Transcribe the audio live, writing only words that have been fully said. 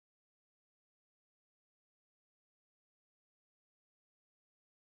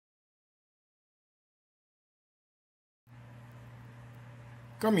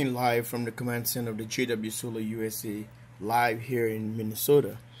Coming live from the command center of the JW Solar USA, live here in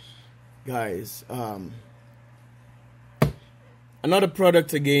Minnesota. Guys, another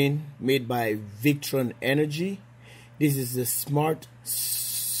product again made by Victron Energy. This is the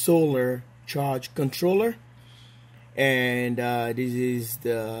Smartsolar charge controller, and this is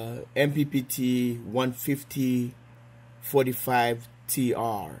the Mppt 150 45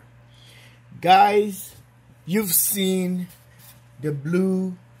 TR. Guys, you've seen the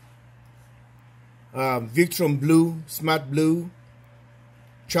blue Victron Blue Smart Blue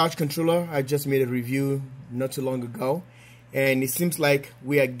charge controller. I just made a review not too long ago, and it seems like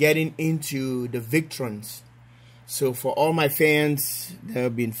we are getting into the Victrons. So for all my fans that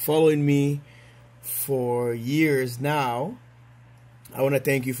have been following me for years now, I want to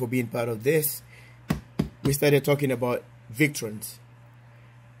thank you for being part of this. We started talking about Victrons,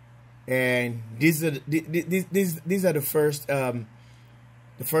 and these are the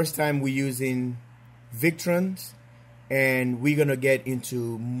first time we're using Victrons, and we're gonna get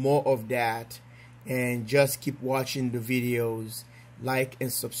into more of that. And just keep watching the videos, like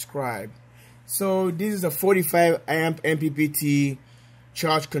and subscribe. So this is a 45 amp Mppt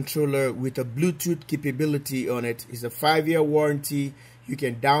charge controller with a Bluetooth capability on it. It's a 5-year warranty. You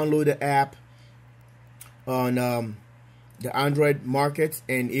can download the app on the Android market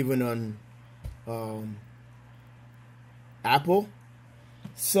and even on Apple.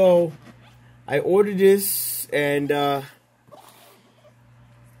 So I ordered this and to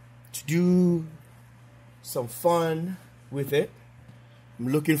do some fun with it. I'm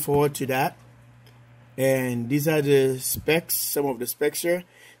looking forward to that. And these are the specs, some of the specs here.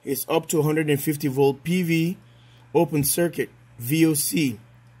 It's up to 150 volt PV, open circuit, VOC.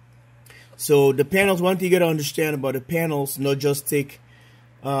 So the panels, one thing you gotta understand about the panels, not just take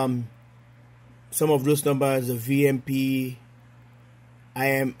some of those numbers, the VMP,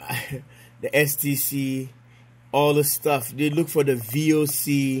 the STC, all the stuff. They look for the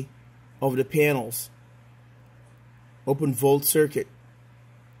VOC of the panels. Open volt circuit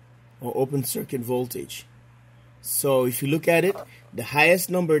or open circuit voltage. So if you look at it, the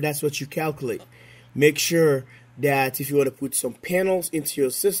highest number, that's what you calculate. Make sure that if you want to put some panels into your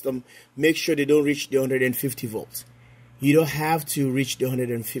system, make sure they don't reach the 150 volts. You don't have to reach the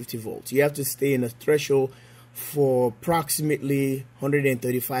 150 volts. You have to stay in a threshold for approximately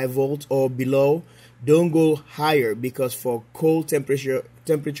 135 volts or below. Don't go higher, because for cold temperature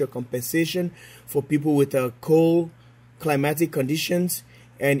compensation for people with cold climatic conditions,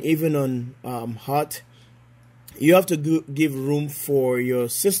 and even on hot, you have to give room for your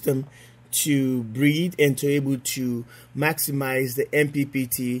system to breathe and to able to maximize the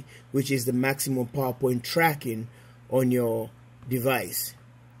Mppt, which is the maximum power point tracking on your device.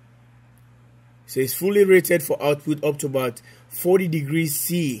 So it's fully rated for output up to about 40 degrees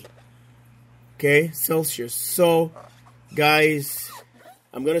C, okay, Celsius. So guys,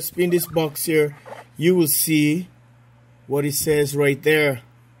 I'm gonna spin this box here. You will see what it says right there.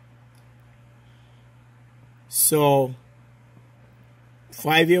 So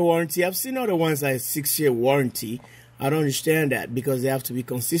 5-year warranty. I've seen other ones like 6-year warranty. I don't understand that, because they have to be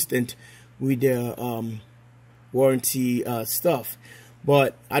consistent with the warranty stuff.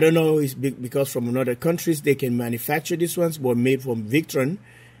 But I don't know, it's because from other countries they can manufacture these ones, but made from Victron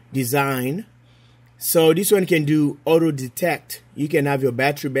design. So this one can do auto detect. You can have your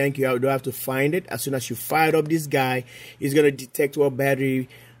battery bank, you don't have to find it. As soon as you fire up this guy, it's gonna detect what battery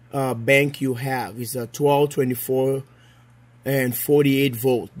bank you have. It's a 12, 24 and 48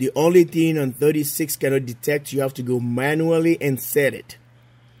 volt. The only thing on 36 cannot detect, you have to go manually and set it.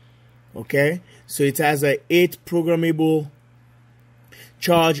 Okay, so it has a 8 programmable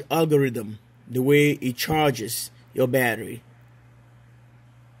charge algorithm, the way it charges your battery.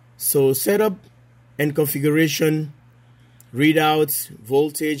 So setup and configuration, readouts,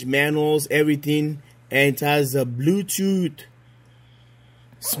 voltage, manuals, everything, and it has a Bluetooth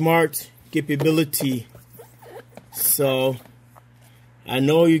smart capability. So I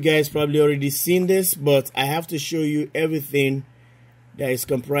know you guys probably already seen this, but I have to show you everything that is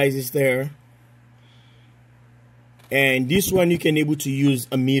comprises there. And this one, you can able to use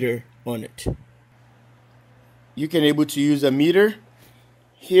a meter on it. You can able to use a meter.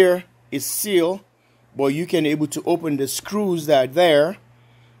 Here is sealed, but you can able to open the screws that are there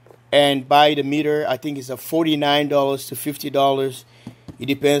and buy the meter. I think it's a $49 to $50. It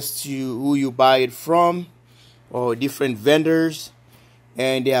depends to who you buy it from, or different vendors,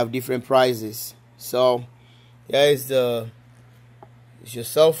 and they have different prices. So yeah, it's your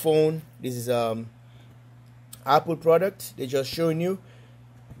cell phone. This is Apple product. They're just showing you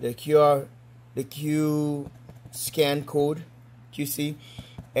the Q scan code QC.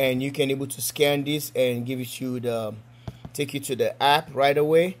 and you can able to scan this and give it you the take you to the app right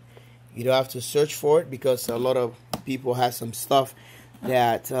away. You don't have to search for it, because a lot of people have some stuff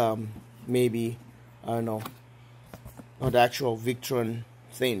that maybe, I don't know, not the actual Victron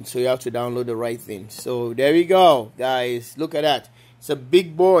thing, so you have to download the right thing. So there we go, guys. Look at that. It's a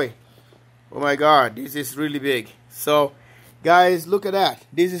big boy. Oh my god, this is really big. So guys, look at that.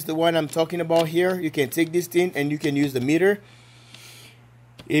 This is the one I'm talking about here. You can take this thing and you can use the meter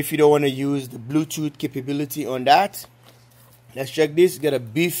if you don't want to use the Bluetooth capability on that. Let's check this. Got a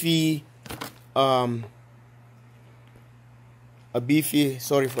beefy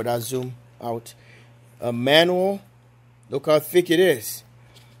sorry for that zoom out, a manual. Look how thick it is,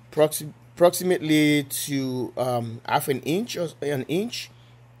 approximately to half an inch or an inch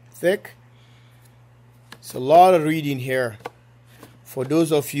thick. It's a lot of reading here for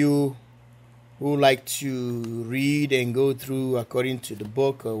those of you who like to read and go through according to the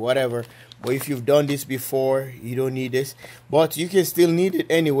book or whatever. But if you've done this before, you don't need this, but you can still need it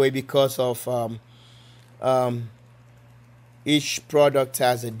anyway, because of each product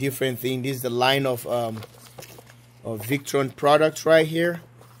has a different thing. This is the line of Victron products right here,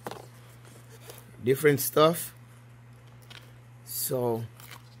 different stuff. So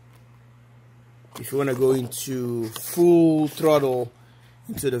if you want to go into full throttle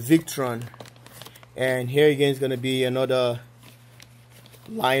into the Victron, and here again is going to be another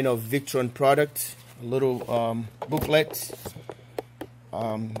line of Victron product, a little booklet.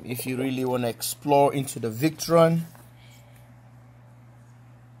 If you really want to explore into the Victron,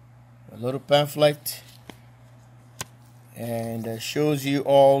 a little pamphlet, and shows you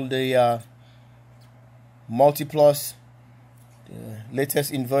all the multi-plus, the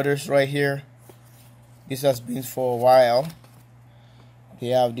latest inverters right here. This has been for a while. They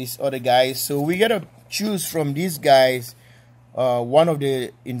have these other guys, so we gotta choose from these guys one of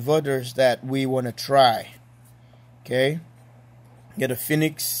the inverters that we want to try. Okay, get a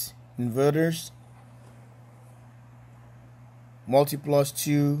Phoenix inverters, multi-plus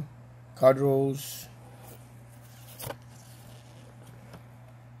 2 Cadros,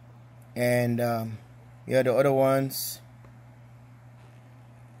 and yeah, the other ones.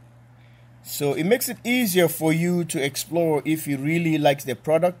 So it makes it easier for you to explore if you really like the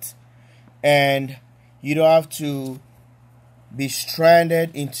product, and you don't have to be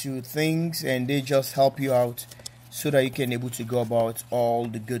stranded into things, and they just help you out so that you can able to go about all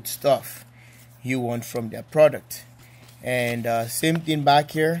the good stuff you want from their product. And same thing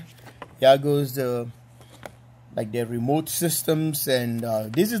back here. There goes the the remote systems, and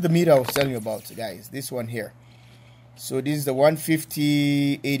this is the meter I was telling you about, guys. This one here. So this is the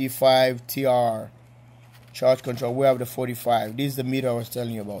 150/85 TR charge control. We have the 45. This is the meter I was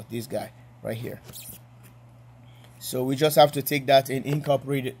telling you about, this guy right here. So we just have to take that and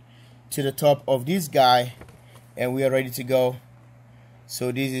incorporate it to the top of this guy, and we are ready to go.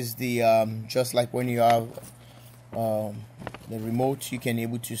 So this is the just like when you have the remote, you can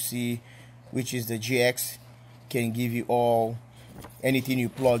able to see which is the GX, can give you all anything you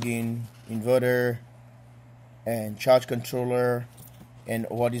plug in, inverter and charge controller, and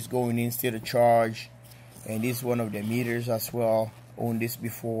what is going in state of charge. And this is one of the meters as well. Owned this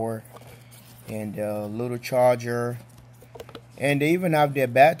before, and a little charger, and they even have their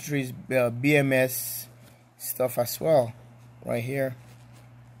batteries, BMS stuff as well right here.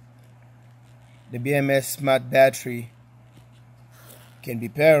 The BMS smart battery can be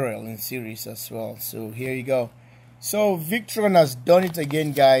parallel in series as well. So here you go. So Victron has done it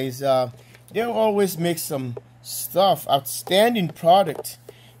again, guys. They always make some stuff, outstanding product.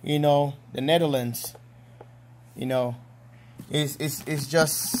 You know, the Netherlands, you know, it's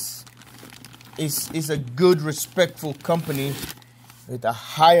just it's a good, respectful company with a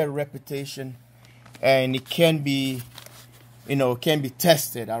higher reputation, and it can be, you know, can be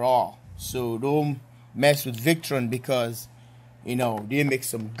tested at all. So don't mess with Victron, because, you know, they make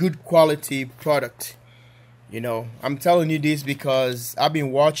some good quality product. You know, I'm telling you this because I've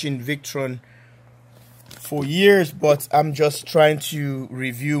been watching Victron for years, but I'm just trying to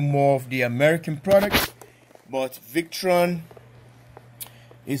review more of the American products. But Victron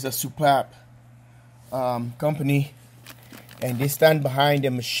is a superb company, and they stand behind the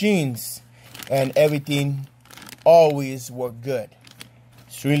machines, and everything always work good.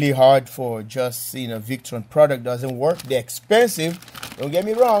 It's really hard for just seeing a Victron product doesn't work. They're expensive, don't get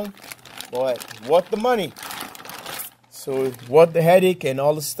me wrong, but worth the money. So worth the headache and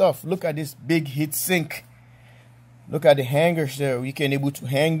all the stuff. Look at this big heat sink. Look at the hangers there. You can able to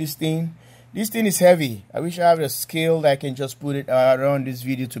hang this thing. This thing is heavy. I wish I had a scale that I can just put it around this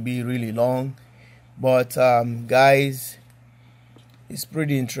video to be really long. But guys, It's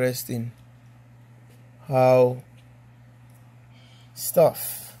pretty interesting how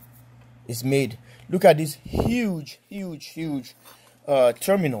stuff is made. Look at these huge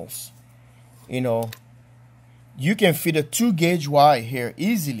terminals. You know, you can fit a 2-gauge wire here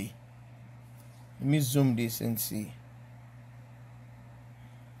easily. Let me zoom this and see.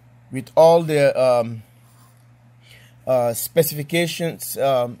 With all the specifications,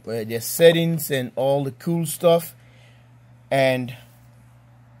 their settings and all the cool stuff. And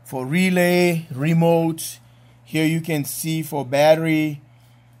for relay, remote, here you can see for battery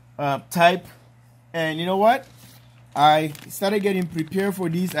type. And you know what? I started getting prepared for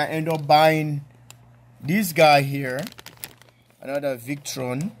this. I end up buying this guy here, another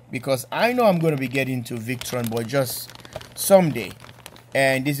Victron, because I know I'm going to be getting to Victron, but just someday.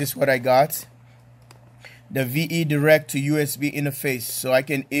 And this is what I got. The VE direct to USB interface, so I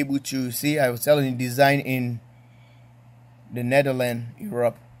can able to see. I was telling you, design in the Netherlands,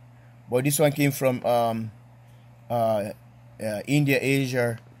 Europe, but this one came from India,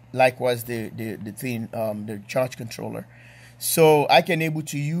 Asia. Likewise, the thing, the charge controller. So I can able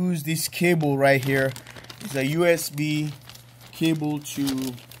to use this cable right here. It's a USB cable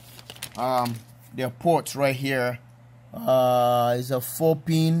to their ports right here. It's a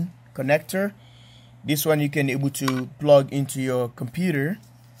 4-pin connector. This one you can able to plug into your computer.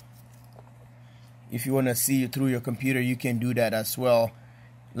 If you want to see it through your computer, you can do that as well.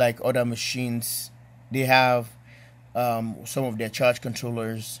 Like other machines, they have some of their charge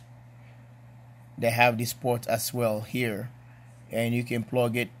controllers. They have this port as well here, and you can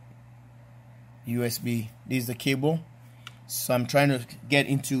plug it USB. This is the cable. So I'm trying to get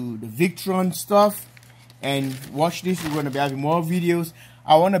into the Victron stuff, and watch this. We're going to be having more videos.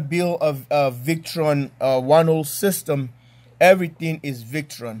 I want to build a Victron one whole system. Everything is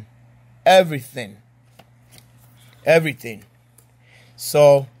Victron. Everything.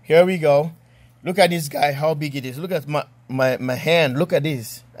 So here we go. Look at this guy, how big it is. Look at my hand. Look at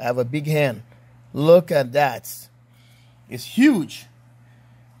this. I have a big hand. Look at that. It's huge.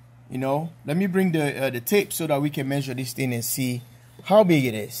 You know, let me bring the tape so that we can measure this thing and see how big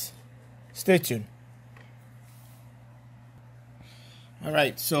it is. Stay tuned. All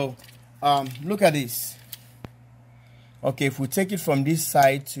right, so look at this. Okay, if we take it from this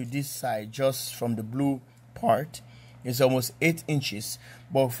side to this side, just from the blue part, it's almost 8 inches.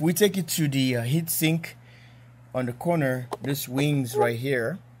 But if we take it to the heat sink on the corner, this wings right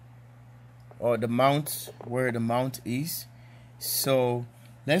here, or the mount, where the mount is. So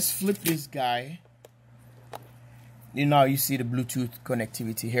let's flip this guy. You know, you see the Bluetooth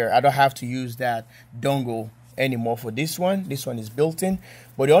connectivity here. I don't have to use that dongle anymore for this one. This one is built in.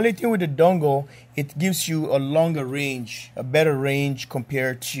 But the only thing with the dongle, it gives you a longer range, a better range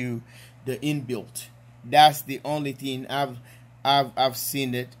compared to the inbuilt. That's the only thing. I've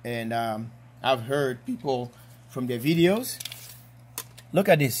seen it, and I've heard people from their videos. Look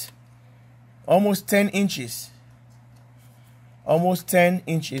at this. Almost 10 inches. Almost 10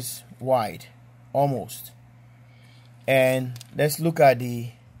 inches wide. Almost. And let's look at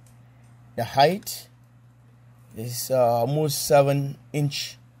the height. It's almost 7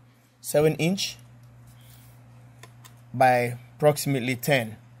 inch by approximately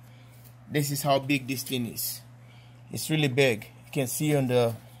 10. This is how big this thing is. It's really big. You can see on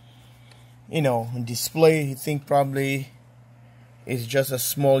the, you know, display, you think probably it's just a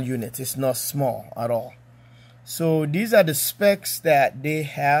small unit. It's not small at all. So these are the specs that they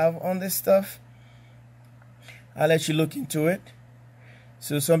have on this stuff. I'll let you look into it.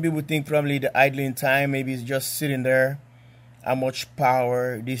 So some people think probably the idling time, maybe it's just sitting there. How much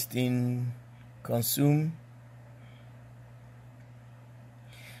power this thing consumes.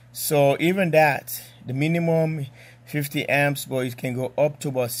 So even that, the minimum 50 amps, but it can go up to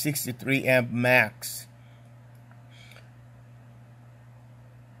about 63 amp max.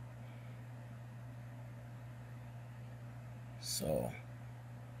 So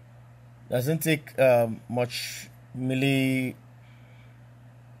doesn't take much milliamp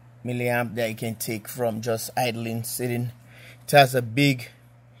that you can take from just idling, sitting. It has a big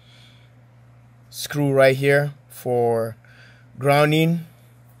screw right here for grounding,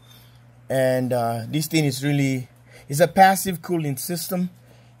 and this thing is really, it's a passive cooling system.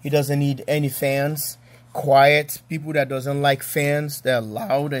 It doesn't need any fans. Quiet. People that doesn't like fans, they're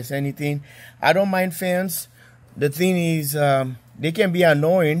loud as anything. I don't mind fans. The thing is, they can be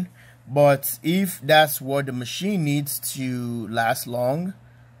annoying, but if that's what the machine needs to last long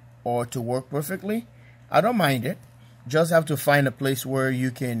or to work perfectly, I don't mind it. Just have to find a place where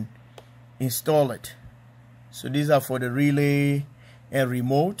you can install it. So these are for the relay and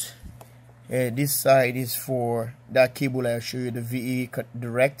remote. This side is for that cable I'll show you, the VE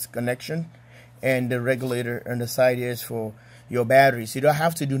direct connection, and the regulator on the side here is for your batteries. You don't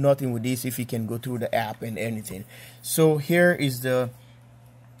have to do nothing with this if you can go through the app and anything. So here is the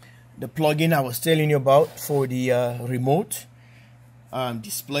plugin I was telling you about for the remote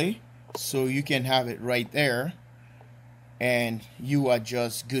display. So you can have it right there and you are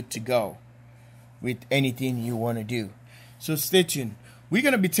just good to go with anything you want to do. So stay tuned. We're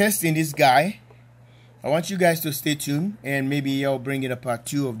going to be testing this guy. I want you guys to stay tuned, and maybe I'll bring in a part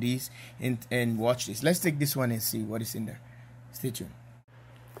 2 of these and watch this. Let's take this one and see what is in there. Stay tuned.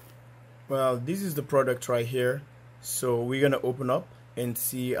 Well, this is the product right here. So we're going to open up and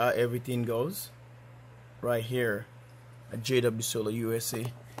see how everything goes right here at JW Solar USA.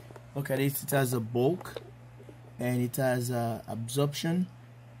 Look at it. It has a bulk and it has absorption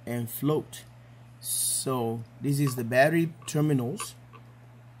and float. So this is the battery terminals.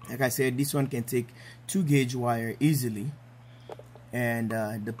 Like I said, this one can take 2 gauge wire easily, and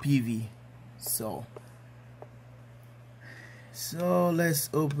the PV. So let's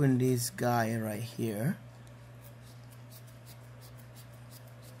open this guy right here.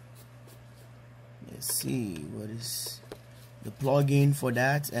 Let's see what is the plug-in for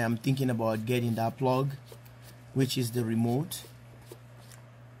that. I'm thinking about getting that plug, which is the remote.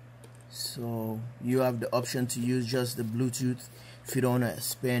 So you have the option to use just the Bluetooth if you don't want to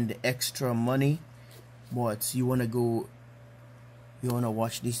spend the extra money, but you want to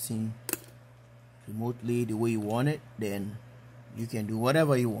watch this thing remotely the way you want it, then you can do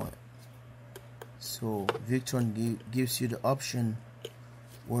whatever you want. So Victron gives you the option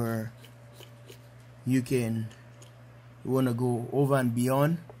where you want to go over and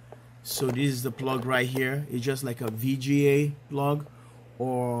beyond. So this is the plug right here. It's just like a VGA plug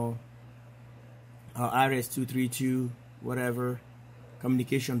or RS232 whatever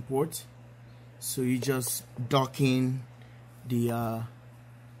communication port. So you just dock in the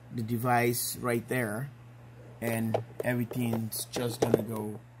device right there, and everything's just gonna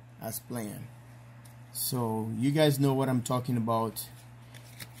go as planned. So you guys know what I'm talking about,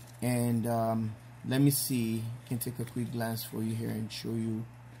 and let me see. I can take a quick glance for you here and show you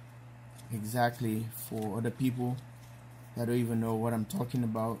exactly for other people that don't even know what I'm talking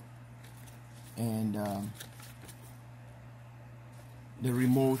about. And the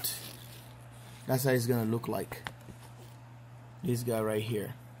remote, that's how it's gonna look like. This guy right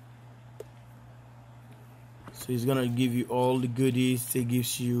here. So he's gonna give you all the goodies. It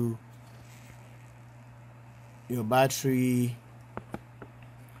gives you your battery,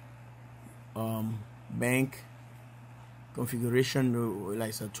 bank configuration,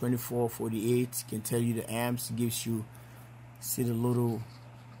 like a 2448. Can tell you the amps. It gives you, see the little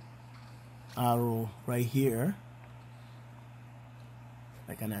arrow right here,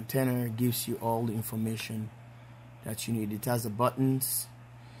 like an antenna. Gives you all the information that you need. It has the buttons.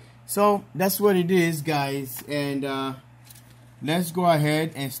 So that's what it is, guys, and let's go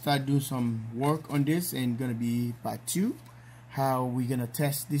ahead and start doing some work on this. And gonna be part 2, how we're gonna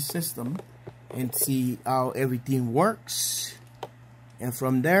test this system and see how everything works, and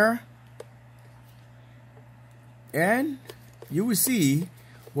from there, and you will see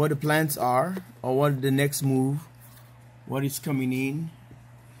what the plans are, or what the next move, what is coming in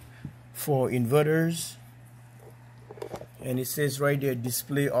for inverters. And it says right there,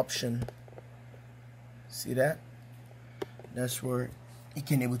 display option. See that? That's where you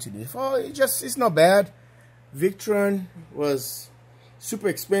can able to do it. Oh, it's not bad. Victron was super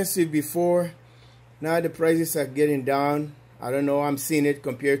expensive before. Now the prices are getting down. I don't know, I'm seeing it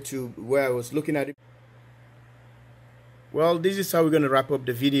compared to where I was looking at it. Well, this is how we're going to wrap up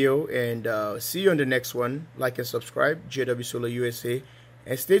the video, and see you on the next one. Like and subscribe, JW Solar USA,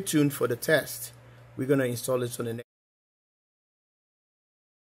 and stay tuned for the test. We're going to install it on the next